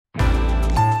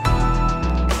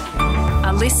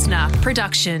listener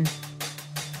production.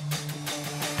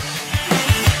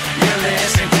 You're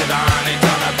listening to the Honey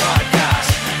Dollar Podcast,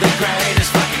 the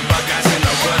greatest fucking podcast in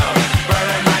the world.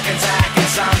 Brother Mike and Zach and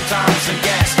sometimes some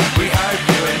guests. We hope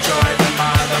you enjoy the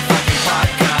motherfucking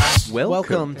podcast.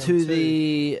 Welcome to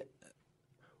the...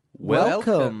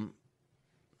 Welcome.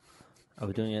 Are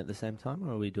we doing it at the same time,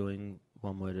 or are we doing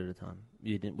one word at a time?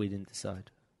 We didn't decide.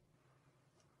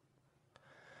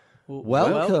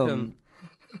 Welcome.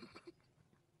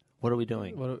 What are we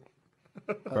doing? Broden.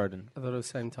 I thought it was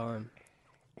the same time.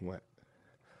 What?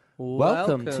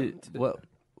 Welcome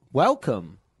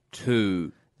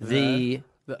to the...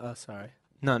 Sorry.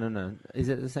 No. Is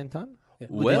it at the same time? Yeah.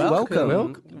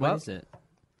 Welcome. When is it?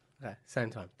 Okay,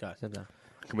 same time. Go. Same time.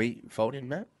 Can we fold in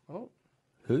Matt? Oh.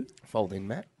 Who? Fold in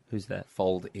Matt? Who's that?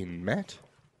 Fold in Matt?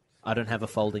 I don't have a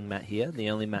folding mat here.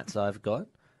 The only mats I've got,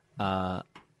 they're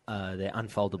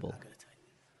unfoldable.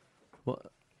 What?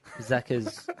 Zach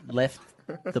has left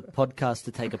the podcast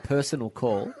to take a personal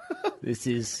call. This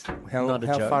is not a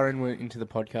joke. How far into the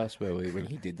podcast were we when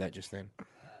he did that just then?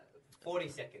 40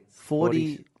 seconds.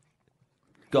 40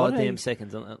 goddamn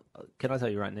seconds. Can I tell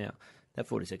you right now, that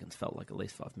 40 seconds felt like at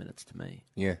least 5 minutes to me.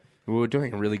 Yeah. We were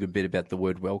doing a really good bit about the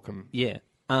word welcome. Yeah.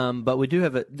 But we do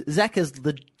have Zach has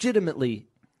legitimately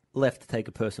left to take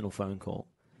a personal phone call.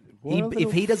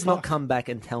 If he does not come back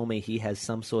and tell me he has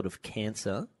some sort of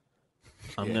cancer,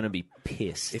 I'm going to be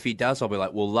pissed. If he does, I'll be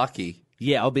like, well, lucky.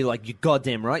 Yeah, I'll be like, you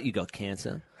goddamn right you got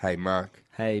cancer. Hey, Mark.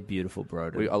 Hey, beautiful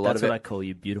Broden. A lot That's of what it- I call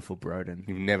you, beautiful Broden.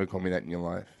 You've never called me that in your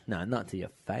life. No, not to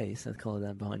your face. I call it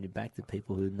that behind your back to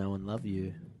people who know and love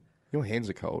you. Your hands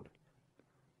are cold.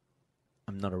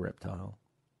 I'm not a reptile.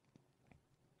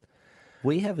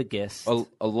 We have a guest.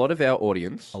 A lot of our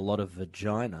audience... A lot of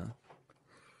vagina.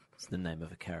 It's the name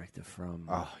of a character from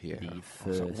Oh, yeah. the I was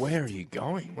first like, where are you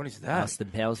going? What is that? Austin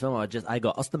Powers film. I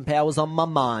got Austin Powers on my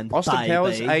mind. Austin baby.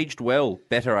 Powers aged well.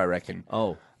 Better, I reckon.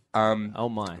 Oh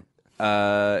my!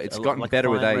 It's gotten like better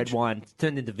with fine age. red wine. It's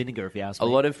turned into vinegar, if you ask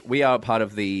me. We are part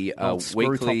of the Old screw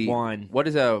top weekly... wine.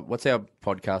 What's our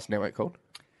podcast network called?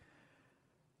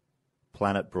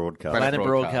 Planet Broadcast. Planet Planet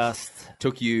Broadcast.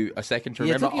 Took you a second to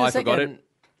Yeah, it remember. took you a I forgot second. it.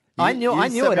 I knew You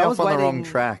it. set me I off was on waiting. the wrong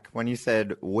track when you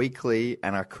said weekly,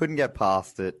 and I couldn't get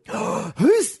past it.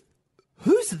 Who's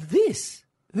this?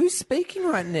 Who's speaking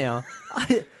right now?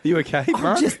 You okay,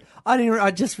 Mark? I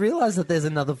just realised that there's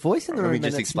another voice in the Let me room,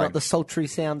 just and it's explain. not the sultry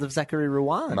sound of Zachary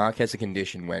Ruan. Mark has a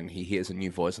condition when he hears a new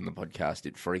voice on the podcast,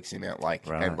 it freaks him out,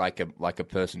 and like a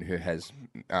person who has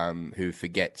who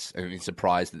forgets and is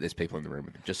surprised that there's people in the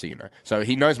room. Just so you know, so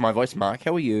he knows my voice. Mark,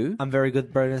 how are you? I'm very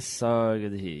good, Brodus. So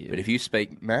good to hear you. But if you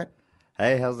speak, Matt,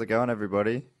 Hey, how's it going,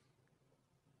 everybody?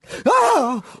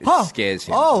 it scares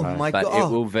him. Oh my But god!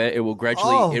 it will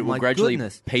Oh, my gradually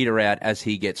goodness. peter out as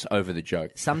he gets over the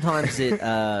joke. Sometimes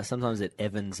it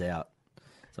evens out.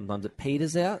 Sometimes it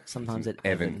peters out. Sometimes it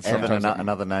evens. Evan. out. Evan, Sometimes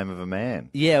another name of a man.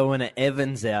 Yeah, when it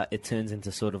evens out, it turns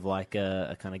into sort of like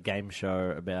a kind of game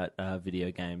show about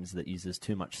video games that uses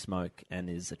too much smoke and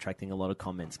is attracting a lot of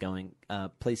comments going,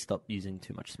 please stop using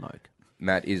too much smoke.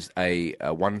 Matt is a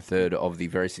 1/3 of the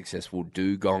very successful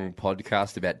Dugong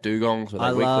podcast about dugongs. Where they I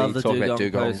love weekly the talk about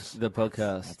Dugong dugongs. the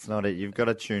podcast. That's not it. You've got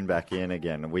to tune back in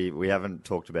again. We haven't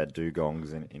talked about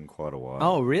dugongs in quite a while.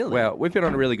 Oh, really? Well, we've been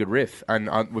on a really good riff, and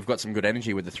we've got some good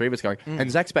energy with the three of us going. And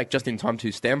Zach's back just in time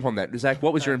to stamp on that. Zach,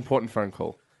 what was your important phone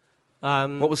call?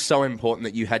 What was so important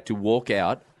that you had to walk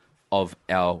out of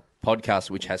our podcast,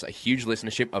 which has a huge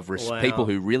listenership of people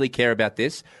who really care about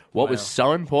this? What was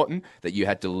so important that you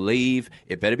had to leave?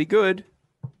 It better be good.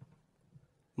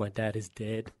 My dad is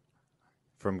dead.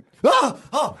 From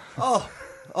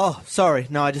Oh, sorry.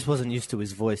 No, I just wasn't used to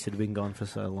his voice. It had been gone for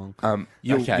so long. Okay.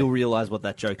 You'll realise what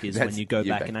that joke is when That's- you go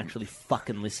you're back back. and actually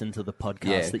fucking listen to the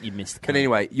podcast that you missed. But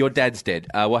anyway, your dad's dead.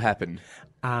 What happened?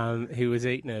 He was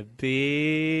eating a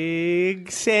big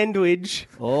sandwich.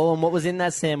 Oh, and what was in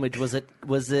that sandwich? Was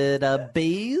it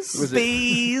bees?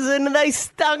 Bees, and they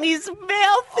stung his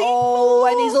mouth. Oh,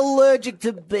 and he's allergic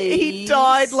to bees. He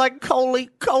died like Coley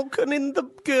Culkin in the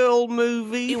Girl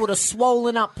movie. He would have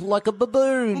swollen up like a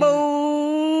baboon.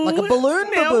 Moo. Like a balloon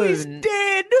Now baboon. he's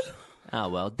dead. Oh,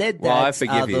 well, dead Well, I dads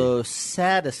forgive are you. the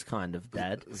saddest kind of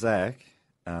dad. Zach.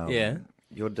 Yeah.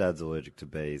 Your dad's allergic to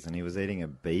bees, and he was eating a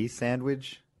bee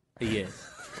sandwich. Yeah.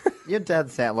 Your dad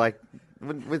sound like,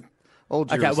 with all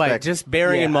due Okay, respect. wait. Just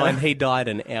bearing in mind he died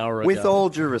an hour ago. With all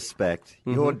due respect,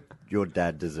 your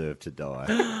dad deserved to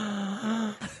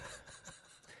die.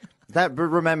 But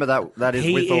remember that is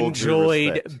He with all due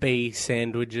enjoyed respect. bee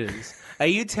sandwiches. Are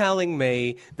you telling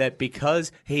me that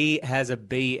because he has a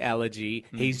bee allergy,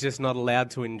 he's just not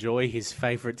allowed to enjoy his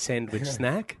favourite sandwich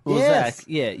snack? Well, Yes. Zach,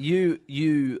 yeah,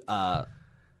 you are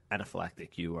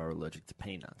anaphylactic. You are allergic to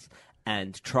peanuts.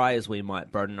 And try as we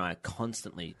might, Broden and I are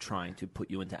constantly trying to put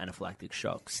you into anaphylactic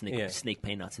shock. Sneak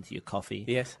peanuts into your coffee.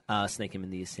 Yes. Sneak them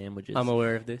into your sandwiches. I'm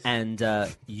aware of this. And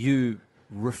you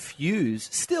refuse,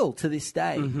 still to this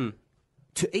day,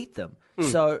 to eat them.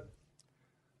 So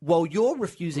while you're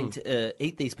refusing to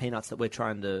eat these peanuts that we're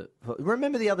trying to...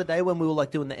 Remember the other day when we were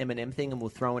like doing the M&M thing and we were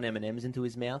throwing M&Ms into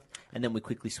his mouth and then we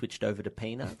quickly switched over to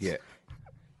peanuts? Yeah.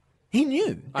 He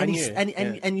knew. I and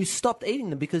knew, and you stopped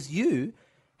eating them because you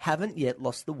haven't yet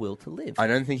lost the will to live. I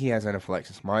don't think he has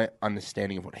anaphylaxis. My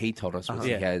understanding of what he told us was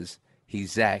Yeah.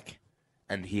 he's Zach,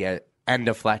 and he had and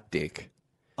a flat dick.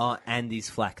 And he's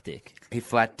flat dick. He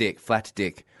flat dick.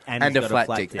 And And he's a got flat a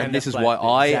flat dick. dick. And And this a is flat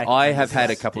why dick. Zach I and have a had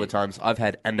a flat couple of dick. times, I've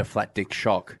had and a flat dick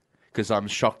shock because I'm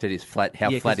shocked at his how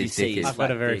Yeah, flat 'cause you his see dick his is. I've got a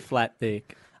flat very dick. flat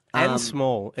dick. And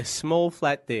small. A small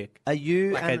flat dick. Are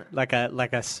you...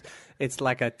 It's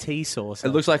like a tea saucer. It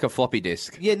looks like a floppy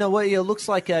disk. Yeah, no, well, it looks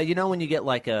like... you know when you get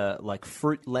like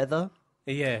fruit leather?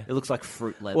 Yeah. It looks like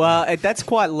fruit leather. Well, that's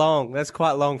quite long. That's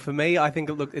quite long. For me, I think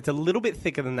it's a little bit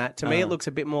thicker than that. To me, it looks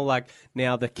a bit more like...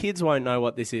 Now, the kids won't know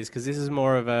what this is because this is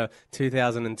more of a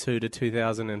 2002 to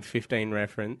 2015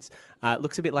 reference. It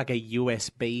looks a bit like a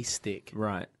USB stick.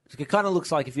 Right. It kind of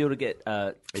looks like if you were to get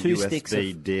two sticks of...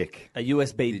 USB dick. A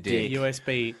USB dick.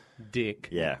 USB dick.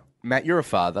 Yeah. Matt, you're a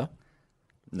father.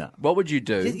 No. What would you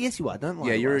do? Yes, you are. Don't lie.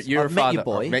 Yeah, to you're us. a I've father. met your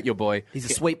boy. I've met your boy. He's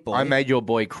a sweet boy. I made your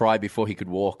boy cry before he could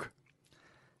walk.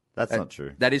 That's not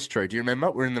true. That is true. Do you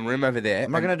remember? We're in the room over there.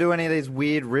 I'm not going to do any of these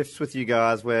weird riffs with you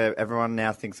guys where everyone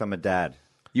now thinks I'm a dad.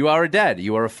 You are a dad.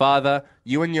 You are a father.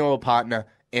 You and your partner,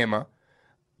 Emma,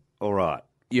 All right.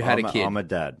 You had a kid. I'm a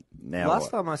dad. Now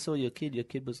Last what? time I saw your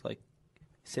kid was like...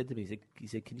 He said to me, he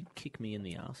said, can you kick me in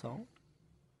the arsehole?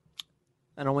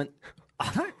 And I went,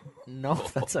 I don't know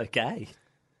if that's okay.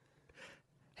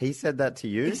 He said that to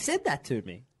you? He said that to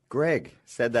me. Greg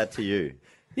said that to you.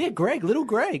 Yeah, Greg, little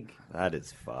Greg. That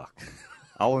is fucked.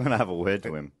 I'm going to have a word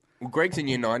to him. Well, Greg's in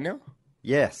year 9 now.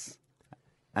 Yes.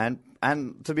 And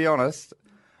to be honest,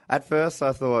 at first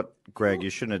I thought, Greg, you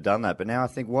shouldn't have done that. But now I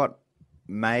think, what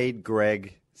made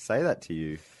Greg say that to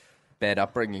you? Bad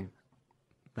upbringing.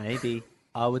 Maybe.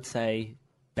 I would say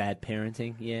bad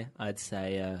parenting, yeah. I'd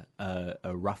say a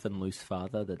rough and loose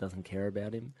father that doesn't care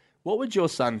about him. What would your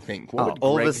son think? What would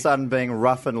All of Greg... a sudden being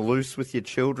rough and loose with your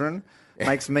children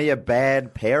makes me a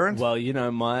bad parent? Well, you know,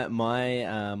 my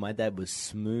dad was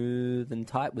smooth and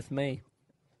tight with me.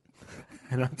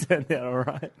 And I turned out all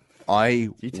right. I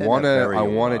turned want out to. very I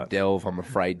all want to right. delve. I'm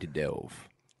afraid to delve.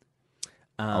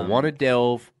 I want to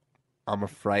delve. I'm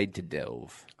afraid to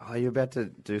delve. Are you about to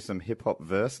do some hip-hop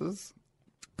verses?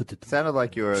 Sounded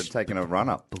like you were taking a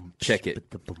run-up. Check it.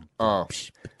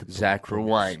 Zach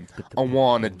Rewind. I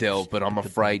want to delve, but I'm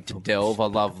afraid to delve. I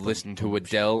love listening to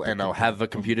Adele, and I'll have a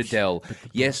computer Dell.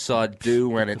 Yes, I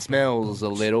do, and it smells a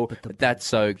little, but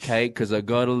that's okay, because I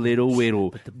got a little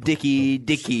whittle.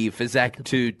 Dicky, for Zach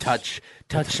to touch.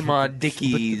 Touch my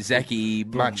dicky, Zacky,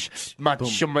 much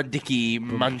on my dicky,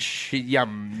 munch,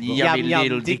 yum, yummy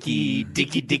little dicky,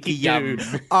 dicky, yum.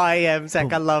 I am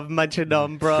Zach. I love munching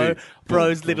on bro.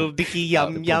 Bro's little dicky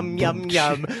yum yum yum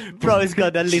yum. Bro's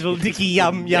got a little dicky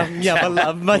yum yum yum. I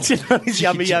love munching on his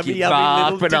yummy yummy yummy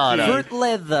little banana. dicky. Fruit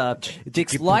leather.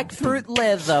 Dick's like fruit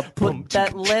leather. Put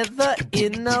that leather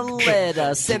in a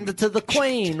letter. Send it to the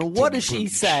queen. What does she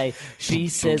say? She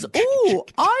says, ooh,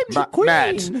 I'm the queen.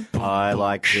 Matt. I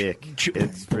like dick.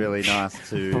 It's really nice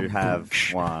to have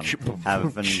one.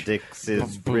 Having dicks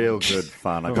is real good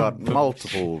fun. I got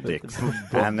multiple dicks,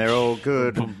 and they're all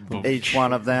good. Each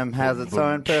one of them has its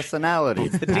own personality,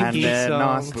 and Dicky they're song.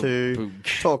 nice to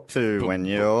talk to when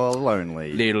you're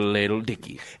lonely. Little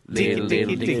Dicky. Dicky, Little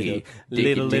Dicky, Dicky.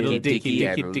 little Dicky, Dicky,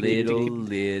 and Dicky, Dicky,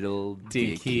 little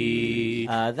Dicky. Dicky.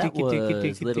 That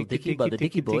was Little Dicky by the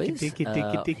Dicky Boys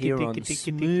here on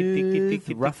Smooth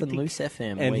Rough and Loose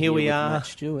FM. And We're here we with are. Matt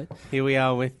Stewart. Here we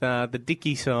are with the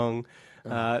Dicky song.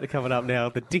 Coming up now,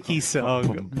 the Dicky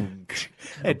song.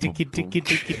 Dicky, Dicky,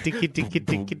 Dicky, Dicky, Dicky, Dicky,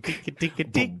 Dicky, Dicky, Dicky,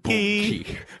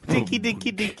 Dicky, Dicky, Dicky,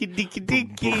 Dicky, Dicky,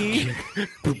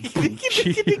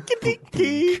 Dicky, Dicky,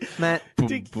 Dicky, Matt,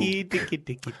 Dicky, Dicky,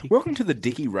 Dicky. Welcome to the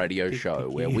Dicky Radio Show,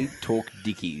 where we talk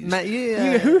Dickies. Matt,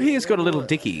 Who here's got a little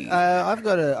Dicky? I've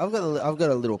got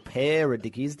a little pair of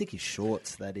Dickies, Dicky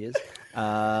shorts, that is,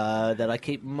 that I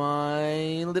keep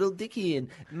my little Dicky in.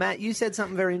 Matt, you said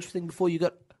something very interesting before. You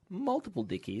got multiple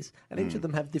dickies, and each of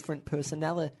them have different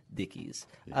personality-dickies.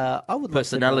 I would like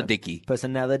to know- Personality-dicky.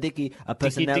 Personality-dicky. A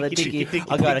personality-dicky. dicky,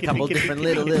 I got a dicky, couple dicky, different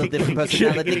dicky, little dicky, different dicky,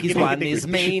 personality-dickies. dicky, One dicky, is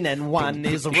dicky, mean and one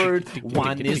is rude.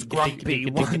 One is grumpy.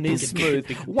 One is smooth.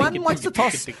 One likes to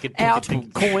toss out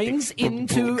coins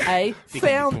into a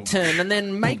fountain and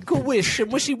then make a wish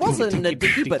and wish he wasn't a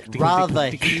dicky, but rather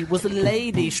he was a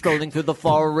lady strolling through the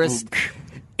forest,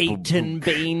 eating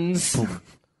beans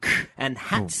and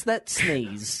hats that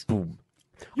sneeze.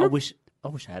 I wish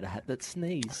I had a hat that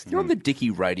sneezed. You're on the Dicky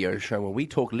radio show where we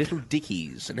talk little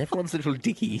dickies, and everyone's little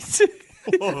dickies.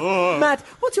 Matt,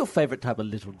 what's your favourite type of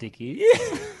little dicky?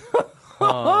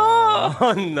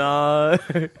 Oh, no.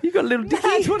 You got a little dicky?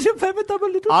 Matt, what's your favourite type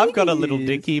of little I've got a dickies? little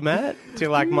dicky, Matt. Do you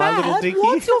like my Matt, little dicky?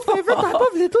 what's your favourite type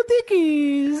of little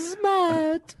dickies?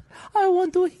 Matt, I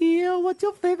want to hear what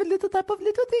your favourite little type of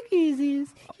little dickies is.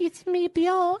 It's me,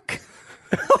 Bjork.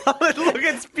 Look,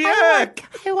 it's Björk.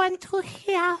 I want to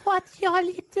hear what your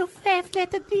little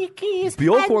favourite dick is.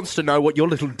 Bjork And wants to know what your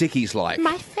little dickie's like.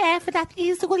 my favourite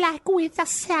is like with a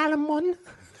salmon.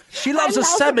 She loves I a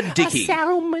love salmon dickie. A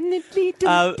salmon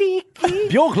little dickie.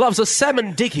 Bjork loves a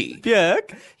salmon dickie.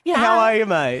 Björk, Yeah. how are you,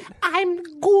 mate? I'm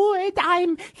good.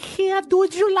 I'm here.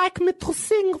 Would you like me to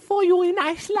sing for you in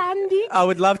Icelandic? I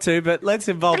would love to, but let's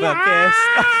involve our guest.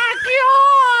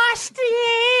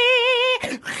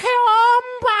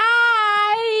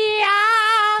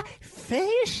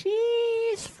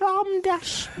 Faces from the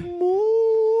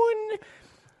moon.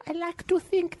 I like to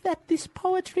think that this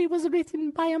poetry was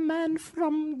written by a man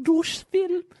from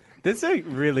Doucheville. That's a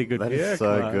really good That is Björk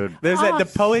so line. good. There's the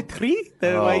poetry,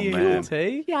 the Oh, way you man.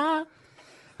 tea. Yeah.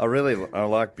 I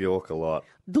like Bjork a lot.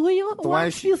 Do you? The way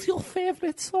What she- is your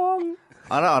favorite song?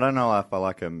 I don't know if I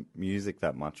like her music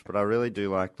that much, but I really do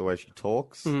like the way she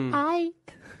talks. I.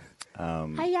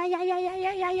 Um, My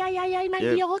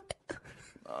Yeah. Bjork.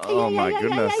 oh my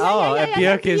goodness. Oh, yeah,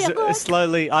 Björk is Björk.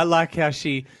 slowly. I like how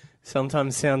she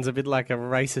sometimes sounds a bit like a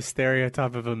racist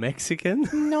stereotype of a Mexican.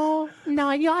 No,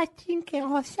 you're thinking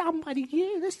of somebody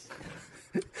else.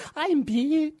 I'm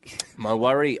big. My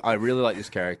worry, I really like this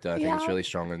character. I think it's Yeah. really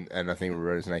strong, and I think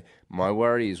we're resonate. My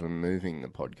worry is we're moving the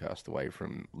podcast away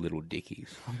from little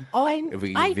dickies. If we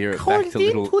can I veer it back called to in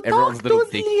little- to everyone's talk little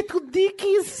to dick. little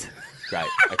dickies. Great.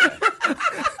 Okay.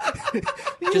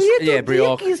 Little yeah,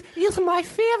 Bjork. Dickies is my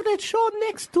favorite show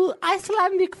next to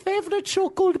Icelandic favorite show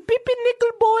called Pippi Nickel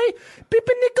Boy.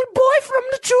 Pippi Nickel Boy from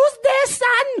the Tuesday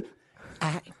Sun.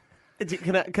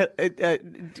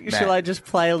 Shall I just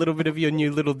play a little bit of your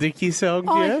new Little Dicky song,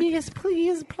 Oh, Björk? yes,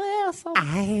 please play a song.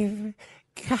 I've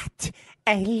got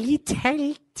a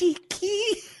little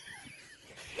dicky.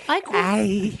 I've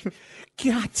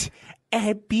got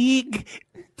a big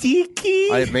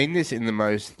dicky. I mean this in the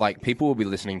most, like, people will be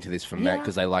listening to this from that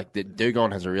because they like that.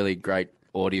 Dugon has a really great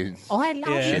audience. Oh, I love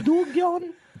Yeah.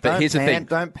 Dugyon. But here's the thing.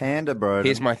 Don't pander, bro.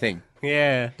 Here's my thing.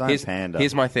 Yeah. Don't pander.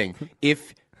 Here's my thing.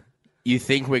 If you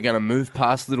think we're going to move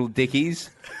past little dickies,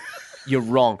 you're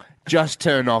wrong. Just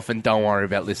turn off and don't worry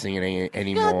about listening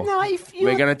anymore. No, if you...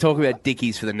 We're going to talk about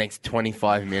dickies for the next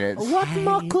 25 minutes. What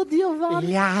more could you want?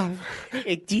 Love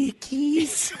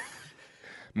dickies.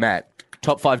 Matt,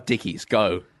 top 5 dickies.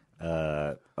 Go.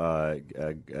 Greg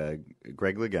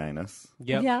Louganis.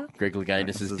 Yep. Yeah. Greg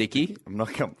Louganis' Dickie. I'm not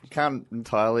can't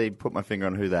entirely put my finger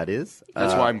on who that is.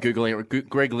 That's why I'm Googling it.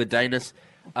 Greg Louganis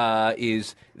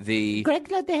is the Greg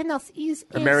Ladenas is...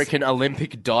 American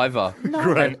Olympic diver,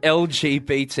 an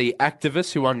LGBT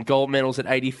activist who won gold medals at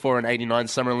 84 and 89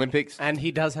 Summer Olympics. And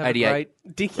he does have 88. a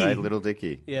great Dicky. Great little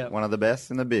Dicky. Yeah. One of the best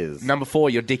in the biz. Number 4,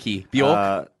 your Dickie.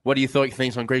 Bjork, what do you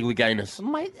think on Greg Louganis?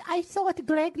 I thought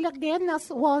Greg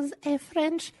Ladenas was a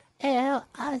French... a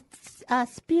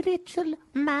spiritual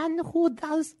man who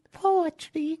does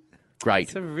poetry. Great.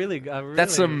 It's a really.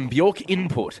 That's some Bjork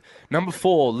input. Number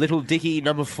 4, Little Dicky,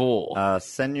 number 4.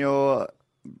 Senor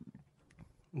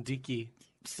Dicky.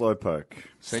 Slowpoke.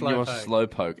 Senor Slowpoke.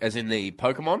 Slowpoke. As in the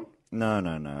Pokemon?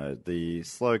 No. The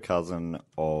slow cousin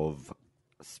of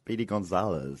Speedy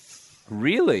Gonzalez.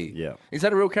 Really? Yeah. Is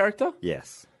that a real character?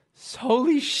 Yes.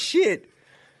 Holy shit.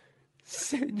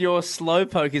 Senor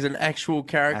Slowpoke is an actual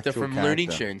character Actual from Looney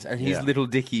character. Tunes, and he's Yeah. Little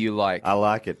Dicky you like. I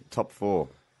like it. Top 4.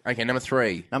 Okay, number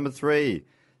 3. Number 3,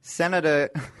 Senator.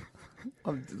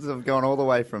 I'm going all the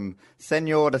way from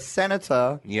Senor to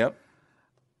Senator. Yep.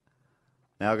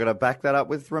 Now I've got to back that up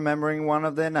with remembering one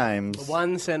of their names.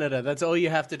 One senator. That's all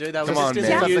you have to do. That Come was on, just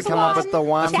man. Just a have to come up with the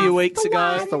one. a few weeks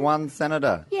ago. Just the one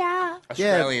senator. Yeah.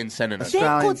 Australian Senator. They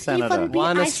Australian could senator. even be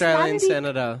One Australian Icelandic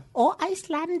senator. or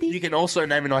Icelandic. You can also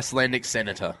name an Icelandic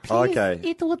senator. Please, Okay.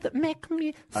 It would make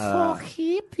me so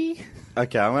happy.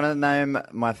 Okay, I'm going to name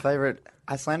my favorite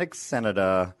Icelandic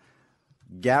Senator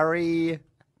Gary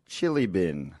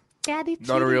Chilibin. Gary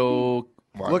Not a real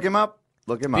one. Look him up.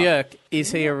 Look him up. Björk,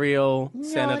 is he a real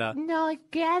senator? No,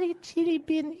 Gary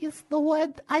Chilibin is the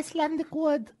word, Icelandic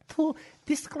word, to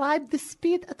describe the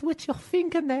speed at which your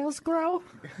fingernails grow.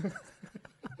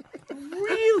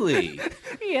 Really?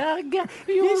 Yeah,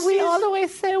 we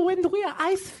always say when we are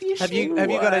ice fishing. Have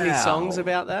you got any songs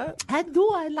about that? I do.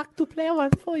 I'd like to play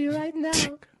one for you right now.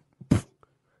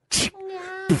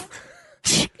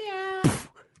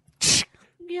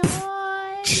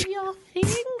 Your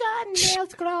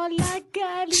fingernails grow like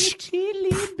Gary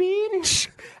chili beans.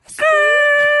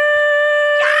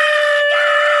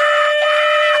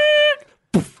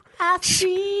 A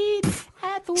speed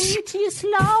at which is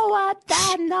slower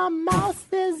than a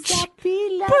mouse's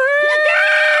appeal.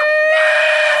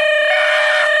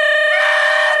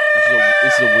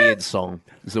 This is a weird song.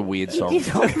 It's a weird song. It's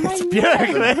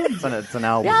Björk, man. It's an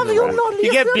album. Have you not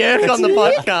You get listened Björk on the to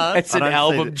it? podcast. It's an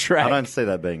album track. I don't see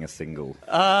that being a single.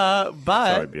 But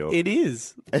Björk. it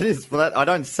is. It is, but I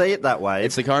don't see it that way.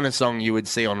 It's the kind of song you would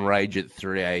see on Rage at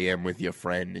 3 a.m. with your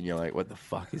friend, and you're like, what the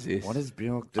fuck is this? What is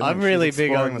Björk doing? I'm really She's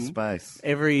big exploring on the space.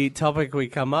 every topic we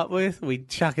come up with, we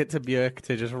chuck it to Björk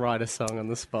to just write a song on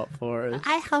the spot for us.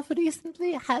 I have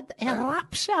recently had a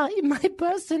rupture in my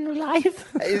personal life,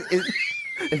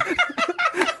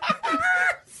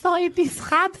 so it is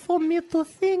hard for me to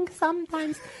think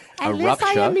sometimes. Unless I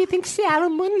rupture? am eating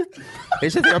salmon.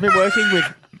 Here's the thing, I've been working with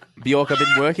Bjork, I've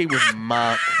been working with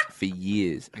Mark for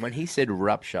years. And when he said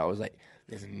rupture, I was like,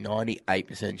 there's a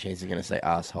 98% chance he's going to say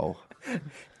asshole. But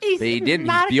he didn't.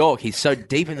 Mark, He's Bjork. He's so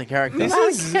deep in the character. This Mark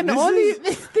is- can this only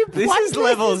is- the this one is place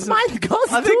levels- his mind goes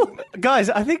I to. think, guys,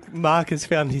 I think Mark has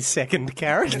found his second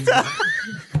character.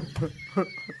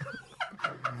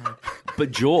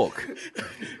 But Bjork.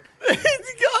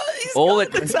 He's All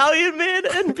got it- Italian man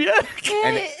and Björk.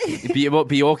 And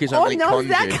Bjork is Oh only no,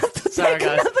 Zach conjured. has to Sorry, take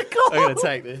guys. another call. I'm going to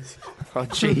take this. Oh,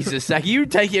 Jesus, Zach, you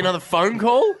taking another phone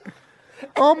call?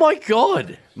 Oh, my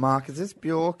God. Mark, is this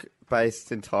Björk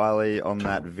based entirely on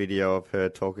that video of her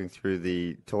talking through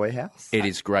the toy house? It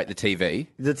is great, the TV.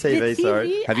 The TV, The sorry.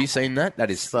 TV? Have you seen that?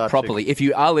 That is Such properly. If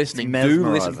you are listening, It's do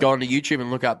listen. mesmerising. Go onto YouTube and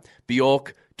look up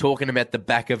Bjork talking about the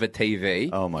back of a TV.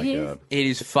 Oh my Yes. god. It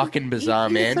is fucking bizarre,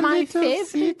 It's man. my little favorite.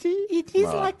 city. It is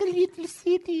Wow. like a little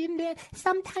city in there.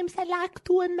 Sometimes I like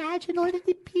to imagine all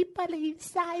the people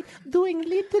inside doing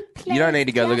little plays. You don't need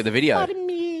to go look at the video. For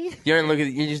me. You don't look at.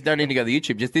 You just don't need to go to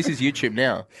YouTube. Just this is YouTube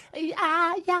now.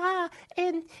 Yeah,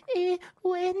 and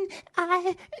when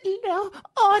I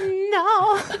oh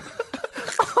no,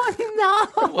 oh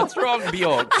no, What's wrong,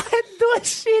 Bjork? I do a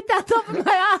shit out of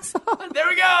my asshole. There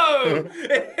we go.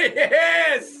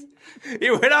 Yes.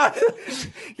 You went on.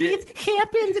 It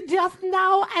happened just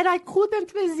now, and I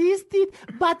couldn't resist it.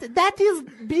 But that is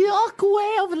Bjork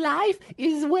way of life.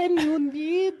 Is when you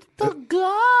need to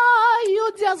go,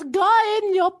 you just go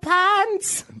in your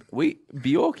pants.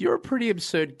 Bjork, you're a pretty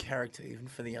absurd character, even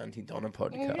for the Auntie Donna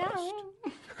podcast.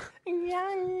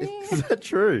 Yeah. Is that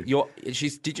true?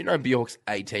 Did you know Bjork's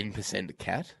 18%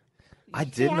 cat? I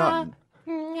did not.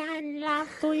 I love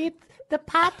to eat. The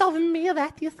part of me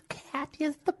that is cat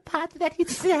is the part that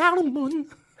is salmon.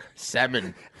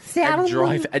 Salmon.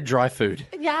 Salmon. And dry food.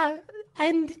 Yeah,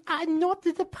 and I'm not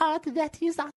the part that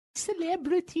is a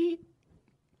celebrity.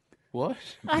 What?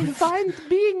 I find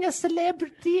being a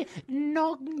celebrity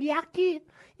no yucky.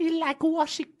 It's like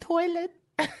washing toilet.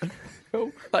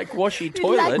 Like washy It's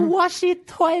toilet? like washing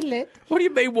toilet. What do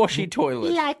you mean washy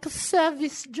toilet? Like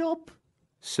service job.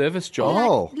 Service job?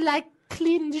 Oh. Like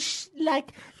clean,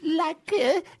 like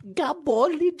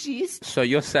garbologist. So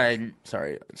you're saying,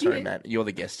 sorry, Matt, you're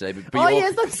the guest today, but Oh Bjork,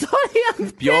 yes, I'm sorry,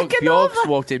 I'm taking Bjork's over.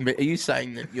 walked in, but are you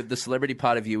saying that the celebrity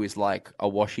part of you is like a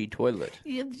washy toilet?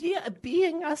 Yeah,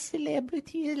 being a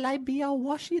celebrity is like being a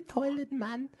washy toilet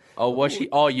man. Oh, washy,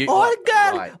 oh, you, Or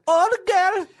girl, right. or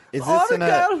girl, Is or this in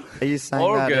girl, a? Are you saying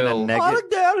Or that girl. in or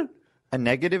girl. a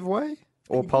negative way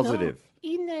or positive?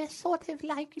 In a sort of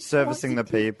like Servicing the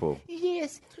positive- people.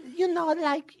 Yes, you know,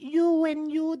 like when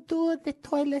you do the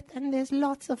toilet and there's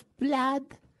lots of blood.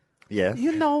 Yes.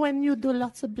 You know, when you do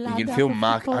lots of blood. You can out feel of the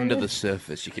Mark under the toilet.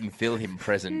 surface. You can feel him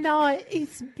present. No,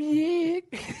 it's big.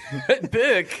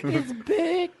 Burke. It's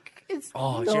big. It's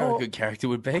Oh, do you know what a good character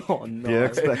would be? Oh, no.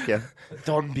 Björk's back, yeah.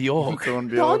 Don Bjork, Dawn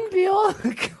Björk. Don't be all.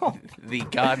 the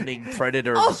gardening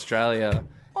predator of Australia.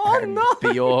 Oh and no!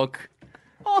 Bjork,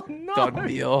 Oh no! Don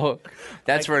Bjork.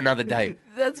 That's for another day.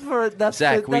 That's Zach, for,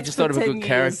 we that's just for thought of a 10 good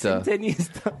years. character. In 10 years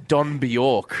time. Don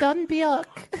Bjork. Don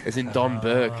Bjork. As in Don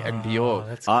Burke and Bjork.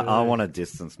 I want to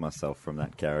distance myself from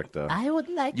that character. I would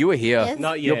like. You were here. Yes.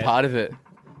 Not You're yet. part of it.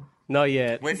 Not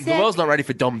yet. The world's not ready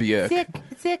for Dom Björk.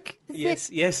 Zach, Yes,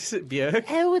 Björk.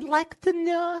 I would like to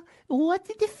know what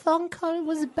the phone call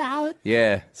was about.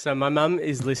 Yeah. So my mum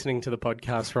is listening to the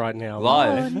podcast right now.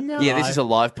 Live. Oh, no. Yeah, this is a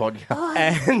live podcast.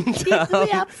 And Did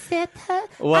we upset her? I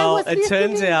well, was it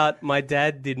turns listening. out my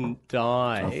dad didn't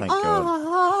die. Oh, thank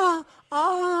God.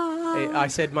 I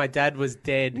said my dad was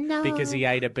dead No. because he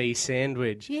ate a bee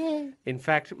sandwich. Yeah. In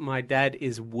fact, my dad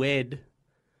is wed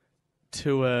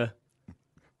to a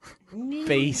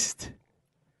beast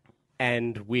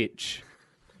and witch.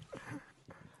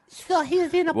 So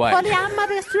he's in a Wait.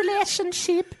 polyamorous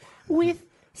relationship with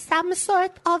some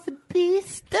sort of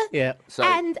beast Yeah. So-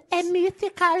 and a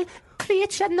mythical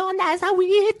creature known as a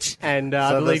witch. And I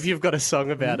So believe this- you've got a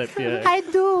song about it, Björk. I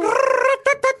do.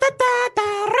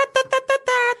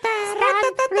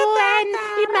 Ruin.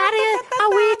 He married a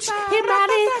witch. He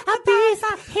married a beast.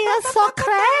 He is so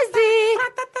crazy.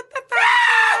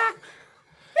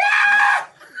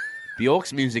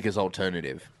 Björk's music is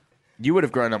alternative. You would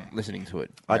have grown up listening to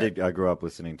it. I did. I grew up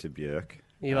listening to Björk.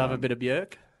 You love a bit of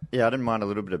Björk? Yeah, I didn't mind a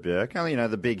little bit of Björk. Only,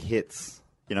 the big hits,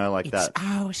 like that.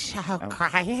 Oh, so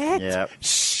quiet. Yep.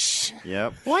 Shh.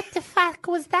 Yep. What the fuck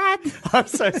was that? I'm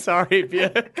so sorry,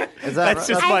 Björk. Is that That's right?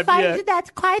 just my I find Björk.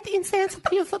 that quite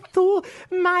insensitive to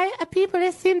my people.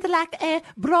 It seemed like a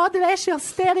broad racial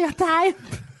stereotype.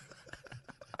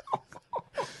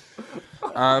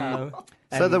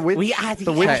 So the witch, we are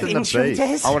the witch and the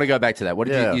beast. I want to go back to that. What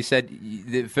did Yeah. you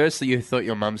said? Firstly, you thought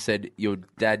your mum said your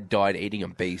dad died eating a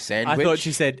bee I sandwich. thought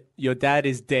she said, your dad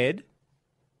is dead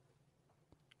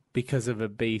because of a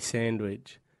bee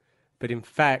sandwich. But in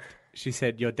fact, she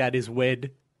said, your dad is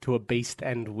wed to a beast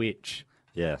and witch.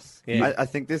 Yes. Yeah. I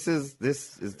think this is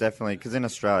definitely because in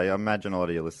Australia, I imagine a lot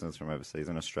of your listeners from overseas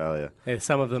in Australia, Yeah,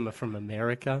 some of them are from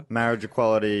America. marriage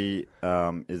equality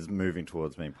is moving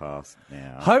towards being passed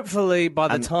now. Hopefully, by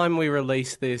the time we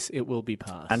release this, it will be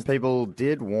passed. And people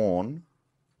did warn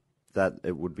that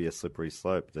it would be a slippery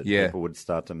slope, that Yeah. people would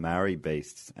start to marry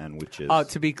beasts and witches. Oh,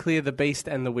 to be clear, the beast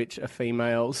and the witch are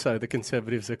female, so the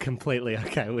Conservatives are completely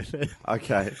okay with it.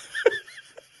 Okay.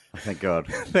 Thank God.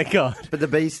 Thank God. But the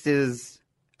beast is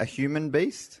a human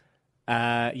beast?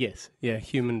 Yes. Yeah,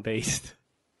 human beast.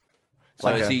 So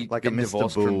Like is a- he like a been Mr.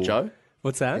 divorced from Bull. Joe?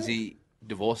 What's that? Is he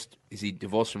divorced? Is he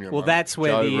divorced from your Well, mum? that's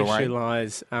where Joe the Ruane? issue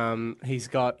lies. He's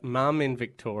got mum in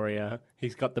Victoria.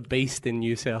 He's got the beast in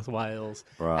New South Wales,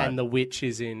 Right. and the witch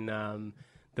is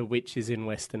in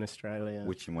Western Australia.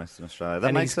 Which in Western Australia? That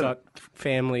and makes he's got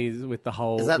families with the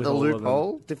whole. Is that with the all of them.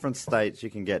 loophole? Different states you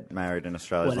can get married in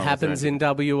Australia. What as long as they're happens in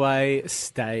WA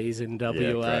stays in WA.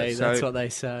 great. That's So- what they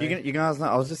say. You guys know,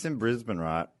 I was just in Brisbane,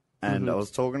 right? And I was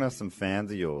talking to some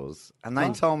fans of yours, and they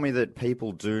told me that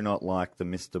people do not like the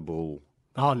Mr. Bull.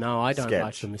 Oh no, I don't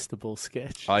like Sketch. the Mr. Bull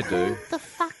sketch. I do. The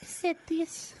fuck said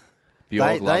this? Bjork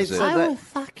They loves said it. I that- will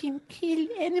fucking kill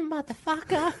any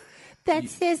motherfucker that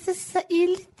says this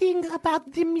ill thing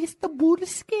about the Mr. Bull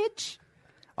sketch.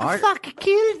 I- Fuck,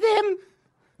 kill them.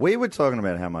 We were talking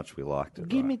about how much we liked it,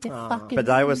 Give right? me the fucking. But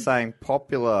they were saying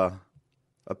popular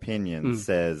opinion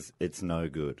says it's no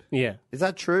good. Yeah, Is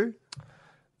that true?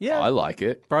 yeah. I like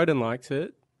it. Broden likes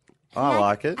it. I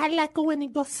like it. I like when he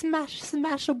goes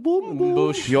smash a boom boom.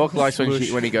 Bush. Bjork likes when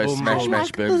Bush. he goes Boom, smash, I smash,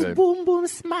 like boom, those boom. boom boom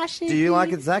smashing. Do you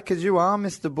like it, Zach? Because you are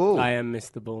Mr. Bull. I am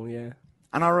Mr. Bull. Yeah.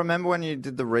 And I remember when you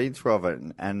did the read through of it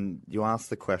and you asked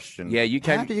the question. Yeah, you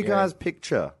How can- do you yeah. guys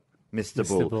picture Mr.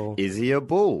 Bull? Bull. Is he a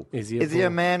bull? Is he a a bull?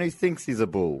 man who thinks he's a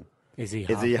bull? Is he?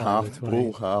 Is he over half 20?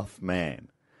 bull, half man?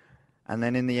 And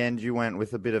then in the end, you went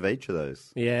with a bit of each of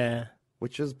those, Yeah.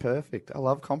 which is perfect. I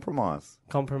love compromise.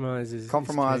 Compromise is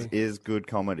Compromise key. is good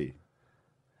comedy.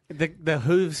 The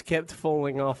hooves kept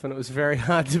falling off, and it was very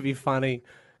hard to be funny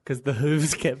because the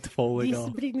hooves kept falling This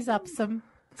off. brings up some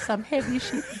heavy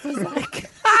shit for Zach.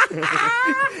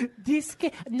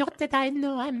 Not that I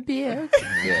know I'm beer.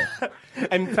 Yeah.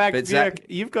 In fact, But Zach- Björk,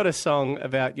 you've got a song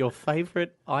about your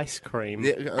favourite ice cream.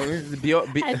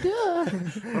 I do.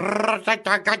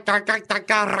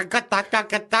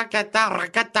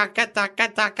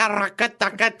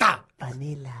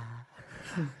 Vanilla.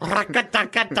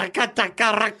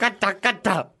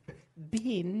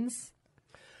 Beans.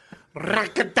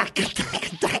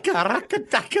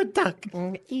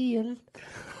 Eel.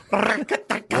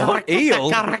 What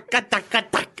eel?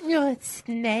 Oh, it's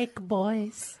Snake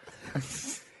Boys.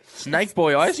 Snake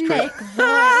boy ice cream. Snake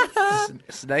voice.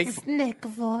 Snake. Snake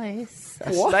voice.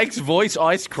 Snake's voice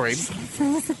ice cream.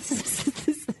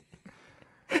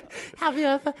 Have you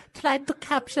ever tried to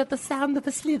capture the sound of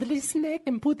a slithery snake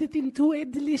and put it into a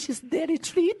delicious dairy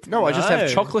treat? No, I just have No.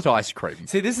 chocolate ice cream.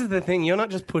 See, this is the thing. You're not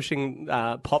just pushing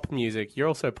pop music. You're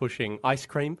also pushing ice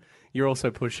cream. You're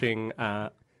also pushing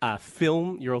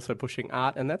film. You're also pushing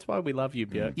art, and that's why we love you,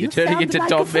 Björk. You're turning sound into like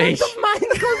Don a friend Misch. of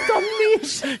mine called Don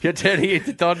Misch. You're turning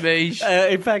into Don Misch.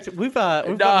 In fact, we've got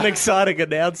an exciting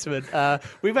announcement.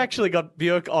 We've actually got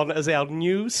Björk on as our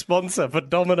new sponsor for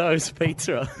Domino's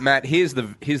Pizza. Matt, here's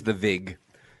the vig.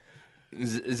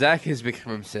 Zach has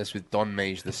become obsessed with Don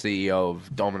Misch, the CEO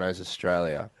of Domino's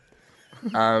Australia.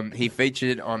 He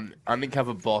featured on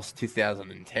Undercover Boss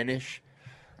 2010-ish.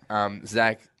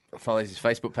 Zach follows his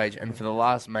Facebook page, and for the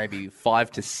last maybe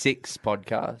 5 to 6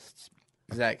 podcasts,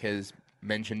 Zach has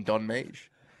mentioned Don Misch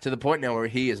to the point now where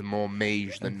he is more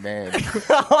Misch than man.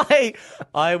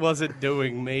 I wasn't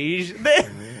doing Misch.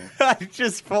 I've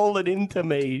just fallen into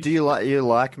Misch. Do you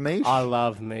like Misch? I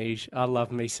love Misch. I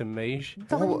love me some Misch.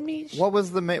 Don Misch. What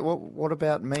was the what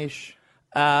about Misch?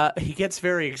 He gets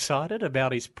very excited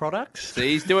about his products. So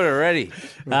he's doing it already.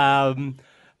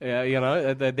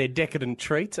 They're decadent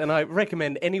treats, and I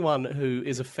recommend anyone who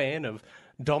is a fan of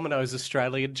Domino's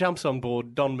Australia jumps on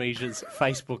board Don Misch's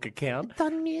Facebook account.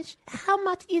 Don Misch, how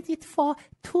much is it for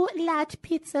 2 large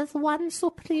pizzas, 1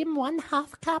 supreme, 1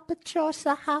 half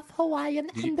capricciosa, half Hawaiian,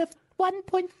 and a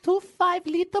 1.25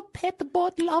 litre pet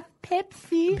bottle of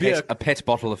Pepsi? A pet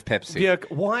bottle of Pepsi. Björk,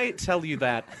 why tell you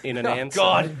that in an answer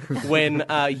God. when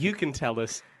you can tell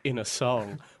us in a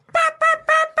song?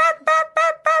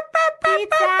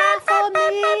 Pizza for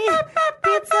me,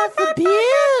 pizza for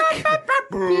Björk,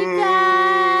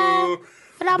 pizza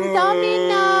from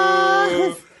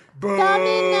Domino's,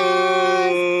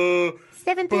 Domino's,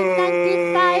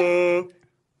 17.95.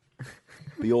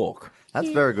 Bjork. That's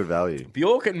very good value.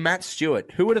 Bjork and Matt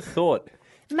Stewart. Who would have thought?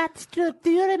 Matt Stewart, do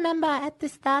you remember at the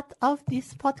start of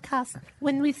this podcast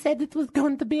when we said it was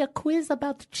going to be a quiz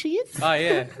about cheese? Oh,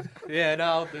 yeah. Yeah, no,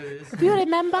 I'll do this. Do you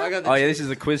remember? Oh, yeah, this is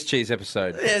the quiz cheese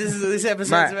episode. Yeah, this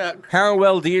episode's Matt, about how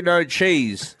well do you know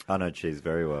cheese? I know cheese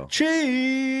very well.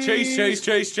 Cheese! cheese.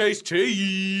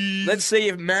 Let's see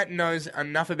if Matt knows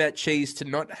enough about cheese to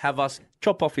not have us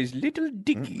chop off his little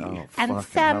dicky. Oh, And fucking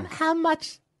Sam, hell. how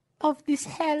much of this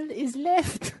hell is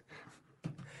left?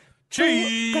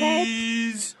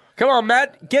 Cheese. Come on,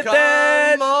 Matt. Get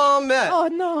that. Come on, Matt. Oh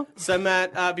no. So,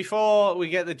 Matt, before we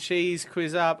get the cheese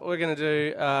quiz up, we're going to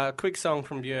do a quick song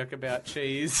from Björk about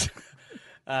cheese.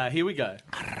 Here we go.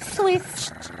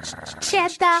 Swiss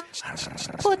cheddar,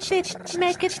 put it,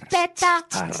 make it better.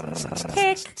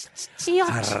 Take your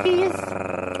cheese,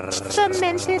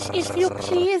 ferment it if you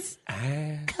please.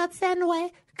 Cut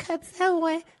away,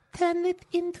 turn it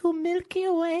into Milky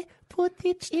Way. Put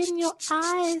it in your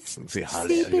eyes,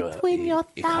 see between your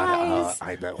thighs.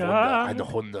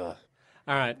 All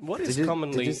right, what is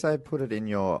commonly... Did you say put it in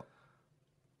your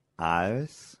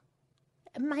eyes?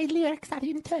 My lyrics are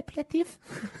interpretive.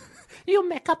 You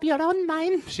make up your own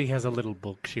mind. She has a little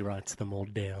book. She writes them all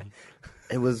down.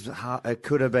 It was. It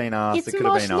could have been ass. It could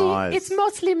have been eyes. It's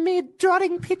mostly me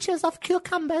drawing pictures of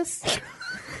cucumbers.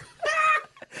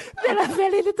 There are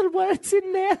very little words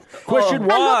in there. Question A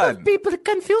lot one. of people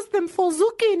confuse them for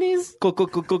zucchinis.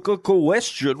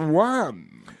 Question one.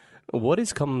 What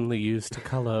is commonly used to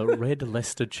colour red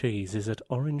Leicester cheese? Is it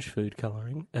orange food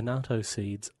colouring, annatto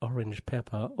seeds, orange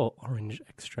pepper, or orange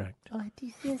extract? Oh,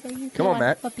 this is a easy Come on, one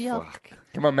Matt. for Björk.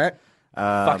 Come on, Matt.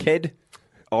 Fuckhead.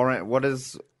 Orange. What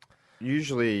is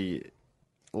usually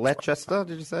Leicester?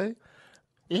 Did you say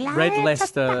Red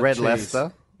Leicester red cheese.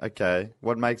 Leicester? Okay.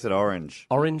 What makes it orange?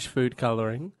 Orange food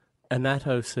colouring,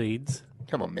 annatto seeds,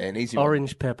 Come on, man. Easy one.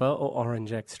 orange pepper, or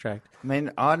orange extract. I mean,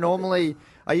 I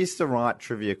used to write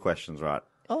trivia questions, right?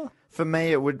 Oh. For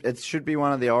me, it should be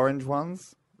one of the orange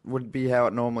ones. Would be how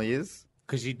it normally is.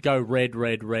 Because you'd go red,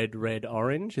 red, red, red,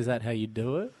 orange. Is that how you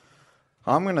do it?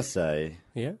 I'm gonna say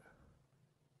Yeah?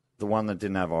 the one that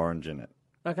didn't have orange in it.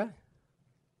 Okay.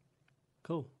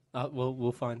 Cool.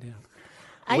 We'll find out.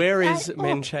 Where is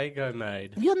Manchego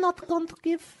made? You're not going to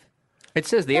give... It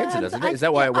says the answer, doesn't it? Is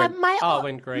that why it went? it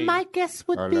went green. My guess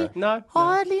would be no. No.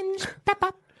 orange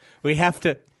pepper. We have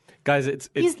to... Guys, this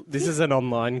Is- is an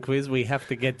online quiz. We have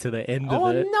to get to the end Oh,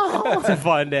 of it no. to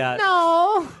find out.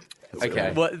 No.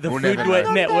 Okay. What the We'll never know.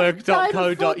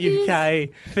 foodnetwork.co.uk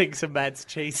thinks of Matt's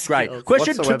cheese Great. skills.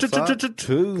 Question What's the website?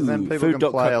 two. Because then people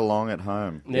can play along at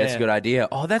home. That's a good idea.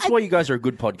 Oh, that's why you guys are a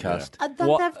good podcast. I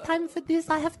don't have time for this.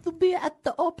 I have to be at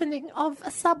the opening of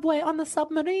a subway on a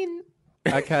submarine.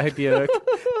 Okay, Björk.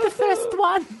 The first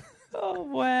one. Oh,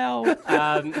 wow.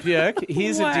 Björk,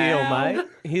 here's a deal, mate.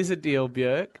 Here's a deal,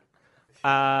 Björk.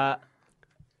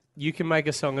 You can make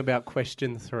a song about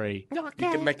question 3. You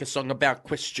can make a song about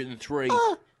question 3.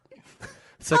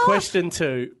 So question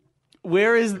 2.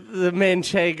 Where is the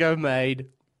Manchego made?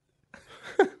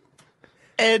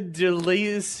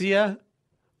 Andalusia,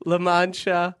 La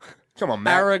Mancha, Come on,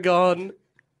 Matt. Aragon,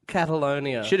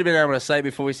 Catalonia. Should have been able to say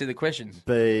before we see the questions.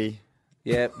 B.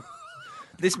 Yep.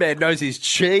 This man knows his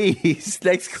cheese.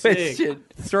 Next question.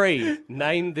 3.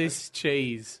 Name this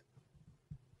cheese.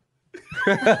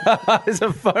 There's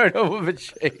a photo of a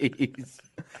cheese.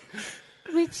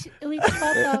 Which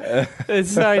photo?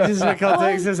 Sorry, just for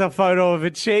context, there's a photo of a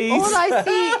cheese. All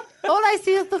I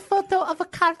see is the photo of a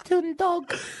cartoon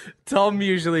dog. Tom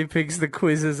usually picks the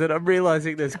quizzes, and I'm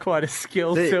realising there's quite a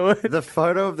skill to it. The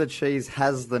photo of the cheese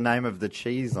has the name of the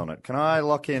cheese on it. Can I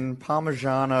lock in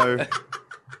Parmigiano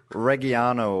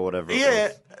Reggiano or whatever it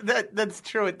was? That's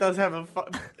true. It does have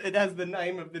it has the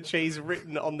name of the cheese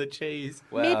written on the cheese.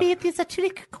 Wow. Maybe it is a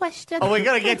trick question. Oh, we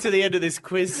got to get to the end of this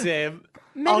quiz, Sam.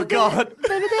 Maybe Oh, God.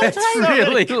 Maybe they're trying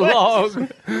Really long.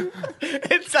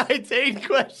 It's 18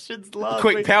 questions long.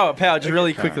 Quick, power, just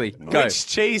really quickly. Go. Which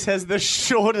cheese has the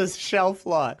shortest shelf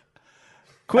life?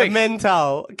 Quick.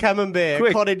 Emmental, Camembert,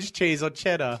 Quick. cottage cheese, or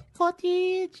cheddar?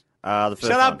 cottage. The first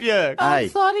Shut up, one. Jörg. Oh, Hey.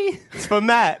 sorry. It's for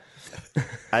Matt.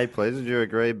 Hey, please, would you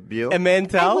agree, Bill?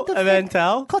 Emmental,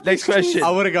 Emmental. Cottage Next question. cheese. I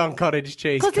would have gone cottage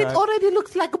cheese. Because it cunt. already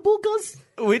looks like boogers.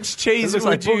 Which cheese It looks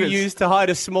would like you boogers. use to hide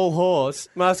a small horse?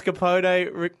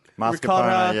 Mascarpone, Mascarpone,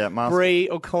 ricotta, yeah, brie,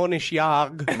 or Cornish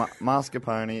yarg?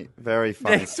 Mascarpone, very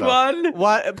funny Next stuff.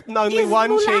 one. Only Is one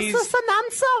molasses cheese. an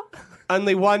answer?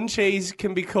 Only one cheese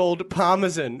can be called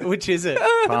Parmesan. Which is it?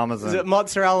 Parmesan. Is it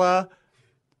mozzarella,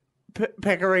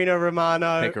 pecorino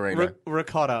romano, Pecorino.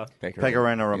 ricotta?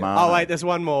 Pecorino Romano. Oh wait, there's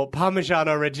one more.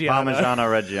 Parmigiano Reggiano. Parmigiano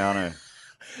Reggiano.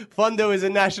 Fondue is a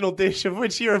national dish of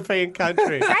which European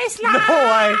country? Iceland!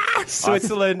 Norway,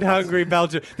 Switzerland, Hungary,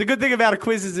 Belgium. The good thing about a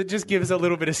quiz is it just gives a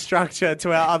little bit of structure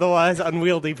to our otherwise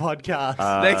unwieldy podcast.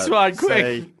 Next one, quick.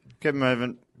 C. Keep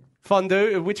moving.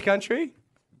 Fondue, which country?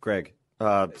 Greg.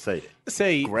 C.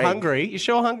 C. Greg. Hungary. You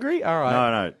sure Hungary? All right.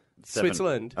 No. 7.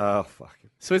 Switzerland. Oh, fuck.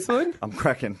 Switzerland? I'm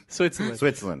cracking. Switzerland.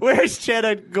 Switzerland. Where's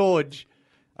Cheddar Gorge?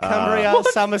 Cumbria,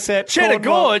 Somerset, Cheddar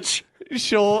Cornwall, Gorge.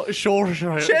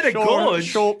 Shropshire. Cheddar Gorge.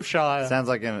 Shropshire. Sounds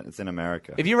like it's in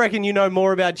America. If you reckon you know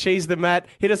more about cheese than Matt,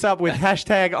 hit us up with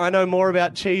hashtag I know more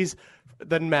about cheese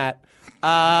than Matt.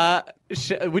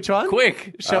 Which one?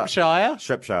 Quick. Shropshire?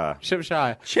 Shropshire.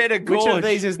 Shropshire. Cheddar Which Gorge. of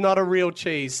these is not a real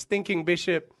cheese? Stinking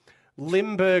Bishop,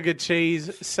 Limburger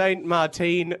cheese, Saint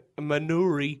Martin,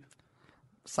 Manuri.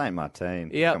 St. Martin.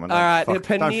 Yep. Come All on, right. don't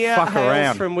Paneer fuck hails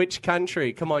around. from which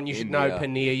country? Come on, you should know India.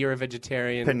 paneer. You're a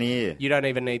vegetarian. Paneer. You don't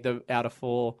even need the out of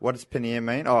 4. What does paneer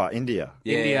mean? Oh, India.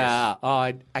 Yes. India. Oh,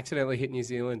 I accidentally hit New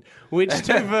Zealand. Which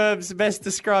two verbs best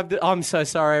describe the... I'm so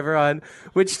sorry, everyone.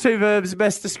 Which two verbs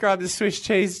best describe the Swiss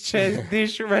cheese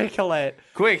dish? Recollect.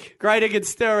 Quick. Grating and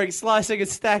stirring, slicing and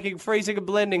stacking, freezing and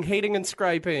blending, heating and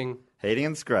scraping. Heating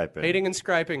and scraping. Heating and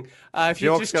scraping. If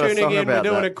you're Bjork's just got a tuning song in, we're about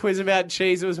doing that. a quiz about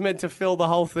cheese. It was meant to fill the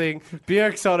whole thing.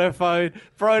 Björk's on her phone.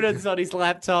 Broden's on his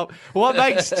laptop. What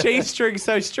makes cheese strings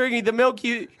so stringy? The milk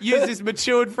you use is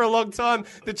matured for a long time.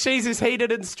 The cheese is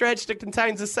heated and stretched. It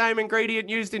contains the same ingredient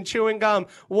used in chewing gum.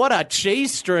 What are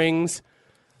cheese strings?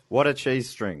 What are cheese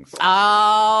strings?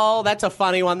 Oh, that's a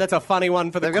funny one. That's a funny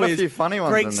one for the They've got a quiz. few funny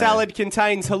ones Greek in there. salad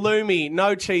contains halloumi,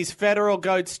 no cheese, feta or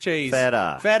goat's cheese.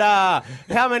 Feta. Feta.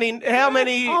 How many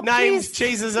Oh, names please,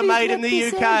 cheeses are please made in let the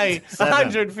this UK? end.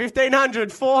 100,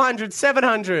 1500, 400,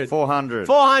 700. 400.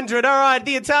 400. All right.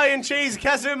 The Italian cheese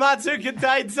Casumatsu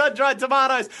contains sun-dried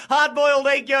tomatoes, hard-boiled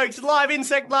egg yolks, live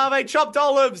insect larvae, chopped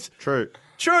olives. True.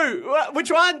 True. Which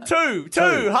one? Two.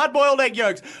 Hard-boiled egg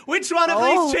yolks. Which one of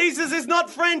these cheeses is not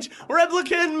French?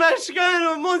 Replican, Mexican,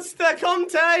 or Monster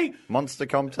Comte? Monster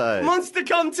Comte. Monster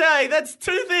Comte. That's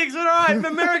two things. All right.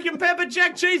 American pepper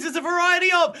jack cheese is a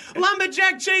variety of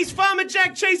lumberjack cheese, farmer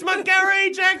jack cheese, Montgomery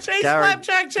jack cheese,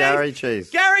 flapjack cheese. Gary cheese.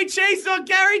 Gary cheese or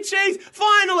Gary cheese.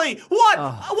 Finally,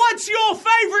 what's your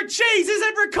favourite cheese? Is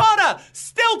it ricotta,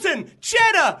 Stilton,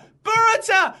 cheddar,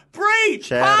 burrata, brie,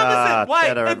 Cheddar, parmesan? Wait,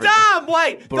 cheddar, the everything. damn,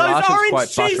 wait. Burrata's Those orange quite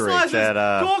cheese buttery. slices,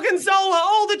 Cheddar. gorgonzola,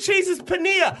 all the cheeses,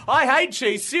 paneer. I hate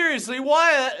cheese. Seriously,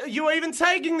 why are you even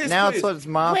taking this Now quiz? it's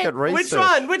market Wait, research. Which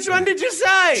one? Which one did you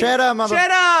say? Cheddar, mother-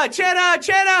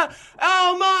 Cheddar.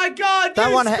 Oh my God! That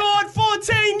You one scored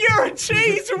 14. You're a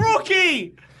cheese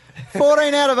rookie.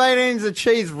 14 out of 18 is a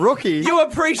cheese rookie. You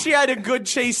appreciate a good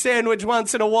cheese sandwich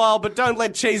once in a while, but don't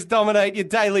let cheese dominate your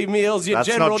daily meals. Your That's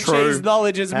general not true. cheese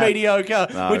knowledge is That- mediocre,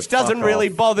 No, which doesn't fuck really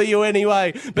off. bother you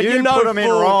anyway. But You you're no put 'em in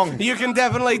fool. wrong. You can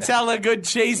definitely tell a good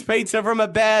cheese pizza from a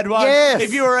bad one. Yes.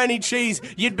 If you were any cheese,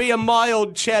 you'd be a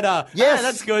mild cheddar. Yes. Ah,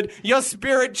 that's good. Your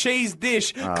spirit cheese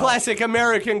dish, classic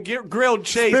American grilled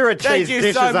cheese. Spirit Thank cheese you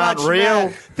dishes so aren't much, real.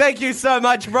 Matt. Thank you so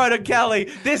much, Broden Kelly.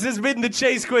 This has been the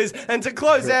Cheese Quiz. And to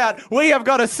close out, We have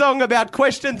got a song about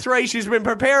question 3. She's been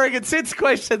preparing it since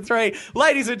question 3.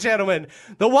 Ladies and gentlemen,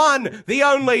 the one, the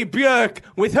only Björk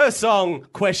with her song,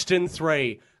 question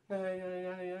 3.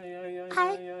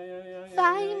 I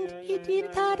find it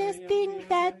interesting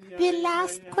that the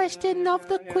last question of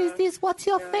the quiz is what's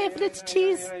your favorite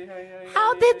cheese?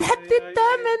 How did that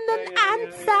determine an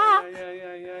answer?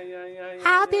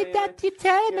 How did that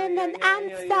determine an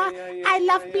answer? I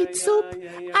love meat soup.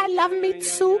 I love meat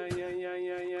soup.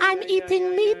 I'm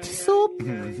eating meat soup.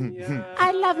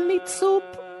 I love meat soup.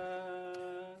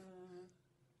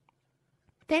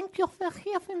 Thank you for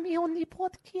having me on the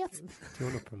podcast. Do you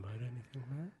want to promote anything,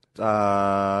 man?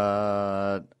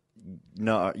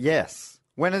 No, yes.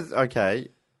 When is, okay,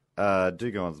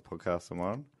 do go on the podcast I'm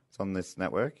on. It's on this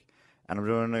network. And I'm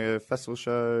doing a festival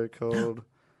show called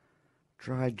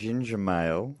Dry Ginger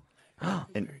Mail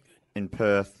in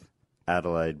Perth,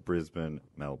 Adelaide, Brisbane,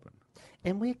 Melbourne.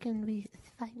 And where can we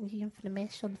find the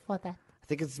information for that? I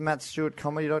think it's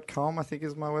mattstewartcomedy.com, I think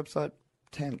is my website,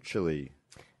 potentially.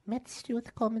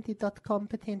 mattstewartcomedy.com,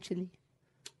 potentially.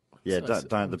 Yeah, So- don't.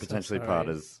 The I'm so potentially sorry. part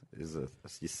is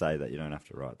you say that, you don't have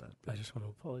to write that. I just want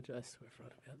to apologise to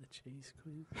everyone about the cheese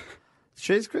quiz.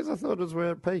 Cheese quiz, I thought, was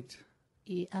where it peaked.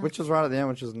 Yeah, Which was right at the end,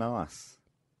 which was nice.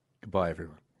 Goodbye,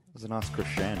 everyone. It was a nice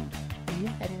crescendo. you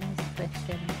had a nice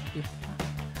question.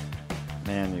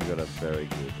 Man, you got a very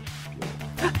good skill.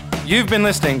 You've been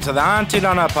listening to the Auntie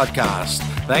Donna podcast.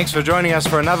 Thanks for joining us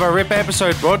for another RIP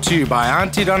episode brought to you by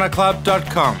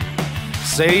AuntieDonnaClub.com.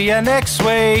 See you next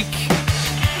week.